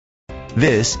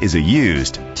This is a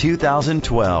used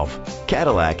 2012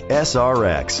 Cadillac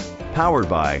SRX, powered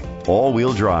by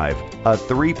all-wheel drive, a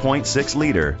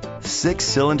 3.6-liter,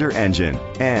 6-cylinder engine,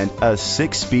 and a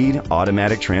 6-speed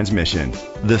automatic transmission.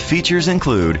 The features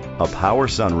include a power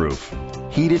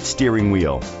sunroof, heated steering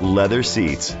wheel, leather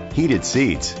seats, heated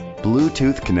seats,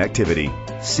 Bluetooth connectivity,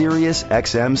 Sirius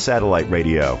XM satellite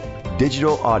radio,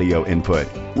 digital audio input,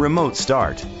 remote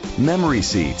start, memory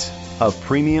seats, a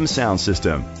premium sound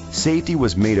system. Safety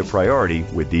was made a priority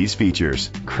with these features: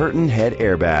 curtain head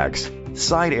airbags,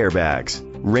 side airbags,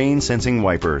 rain sensing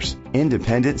wipers,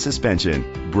 independent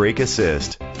suspension, brake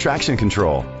assist, traction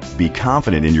control. Be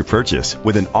confident in your purchase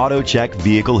with an AutoCheck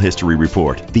Vehicle History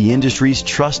Report, the industry's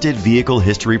trusted vehicle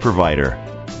history provider.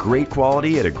 Great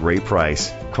quality at a great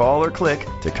price. Call or click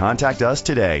to contact us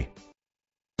today.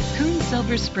 Koons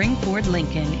Silver Spring Ford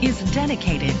Lincoln is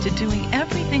dedicated to doing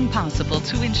everything possible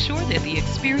to ensure that the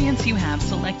experience you have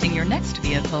selecting your next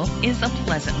vehicle is a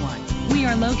pleasant one. We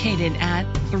are located at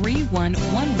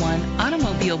 3111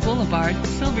 Automobile Boulevard,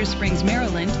 Silver Springs,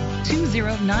 Maryland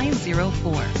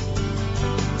 20904.